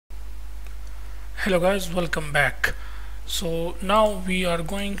Hello guys, welcome back. So now we are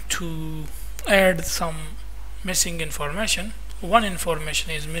going to add some missing information. One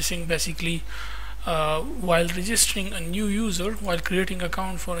information is missing basically. While registering a new user, while creating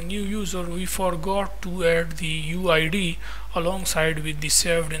account for a new user, we forgot to add the UID alongside with the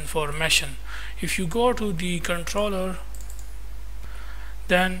saved information. If you go to the controller,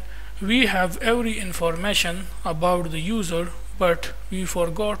 then we have every information about the user, but we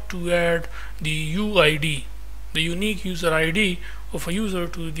forgot to add the UID, the unique user ID of a user,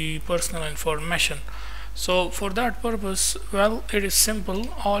 to the personal information. So for that purpose, well, it is simple.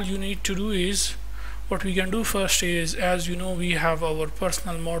 All you need to do is, what we can do first is, as you know, we have our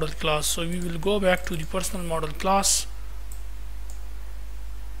personal model class, so we will go back to the personal model class.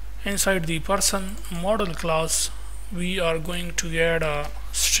 Inside the person model class, we are going to add a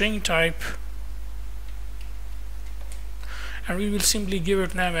string type, and we will simply give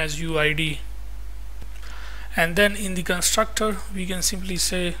it name as UID. And then in the constructor, we can simply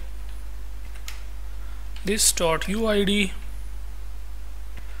say this dot UID,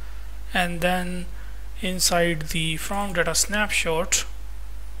 and then inside the from data snapshot,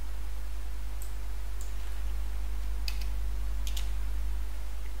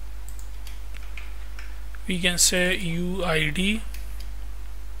 we can say UID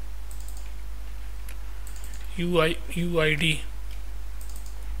UID.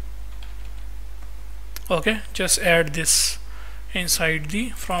 Okay, just add this inside the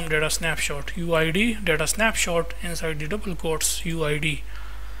from data snapshot, UID data snapshot, inside the double quotes UID,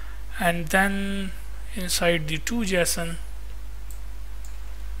 and then inside the to.json,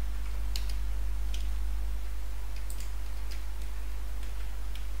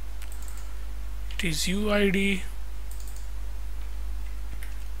 it is UID.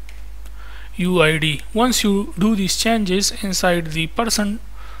 Once you do these changes inside the person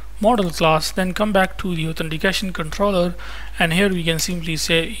model class, then come back to the authentication controller, and here we can simply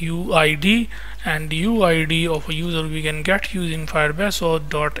say UID, and the UID of a user we can get using Firebase. So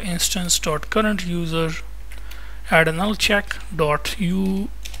 .instance.current user, add a null check .uid,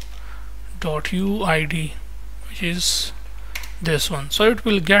 which is this one. So it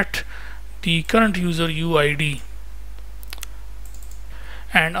will get the current user UID,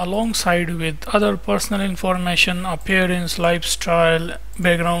 and alongside with other personal information, appearance, lifestyle,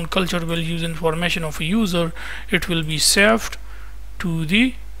 background, culture, values, information of a user, it will be saved to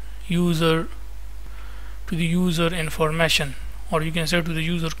the user information, or you can say to the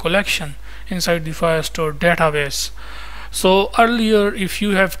user collection inside the Firestore database. So earlier, if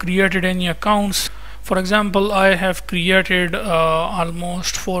you have created any accounts, for example, I have created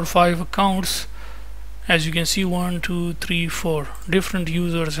almost 4 or 5 accounts. As you can see, 1 2 3 4 different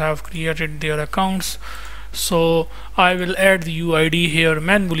users have created their accounts. So I will add the UID here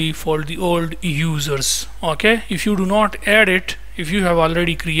manually for the old users. Okay, if you do not add it, if you have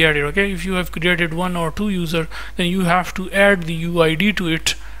already created, okay, if you have created 1 or 2 user, then you have to add the UID to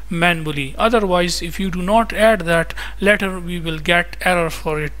it manually. Otherwise, if you do not add that, later we will get error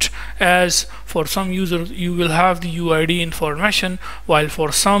for it, as for some users you will have the UID information, while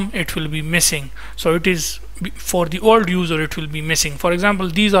for some it will be missing. So it is for the old user it will be missing. For example,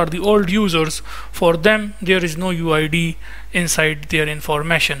 these are the old users, for them there is no UID inside their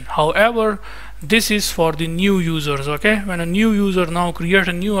information. However, this is for the new users. Okay, when a new user now create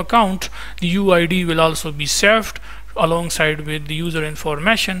a new account, the UID will also be saved alongside with the user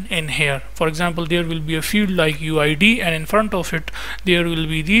information in here. For example, there will be a field like UID, and in front of it there will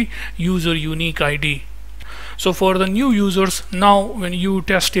be the user unique ID. So for the new users, now when you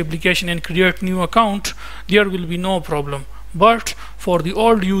test the application and create new account, there will be no problem. But for the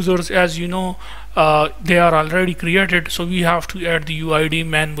old users, as you know, they are already created, so we have to add the UID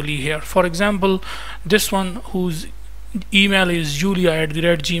manually here. For example, this one whose email is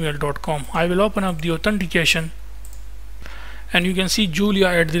julia@gmail.com, I will open up the authentication, and you can see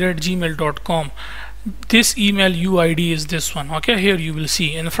julia@gmail.com. This email UID is this one. Okay, here you will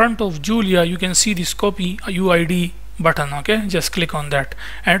see in front of Julia, you can see this copy UID button. Okay, just click on that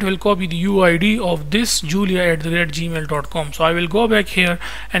and it will copy the UID of this julia@gmail.com. So I will go back here,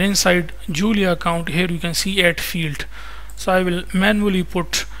 and inside Julia account, here you can see add field. So I will manually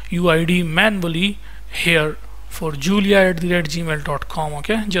put UID manually here for julia@gmail.com.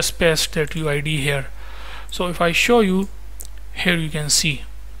 okay, just paste that UID here. So if I show you, here you can see,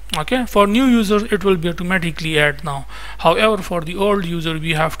 okay, for new users it will be automatically add now. However, for the old user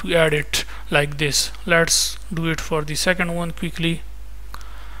we have to add it like this. Let's do it for the second one quickly.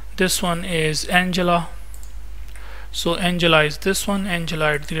 This one is Angela. So Angela is this one,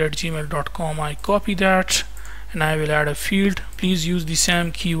 angela@gmail.com. I copy that and I will add a field. Please use the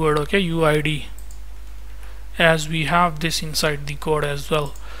same keyword, okay, UID. as we have this inside the code as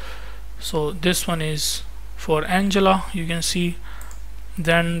well. So this one is for Angela, you can see.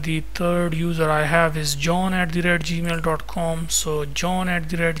 Then the third user I have is john@gmail.com. so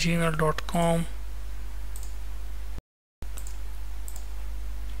john@gmail.com,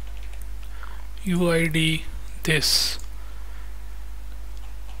 UID this,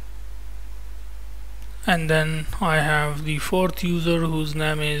 and then I have the fourth user whose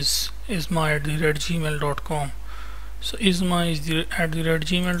name is isma@gmail.com. so isma is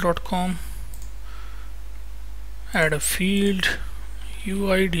 @gmail.com. add a field,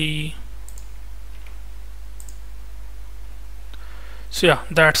 UID. So yeah,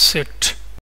 that's it.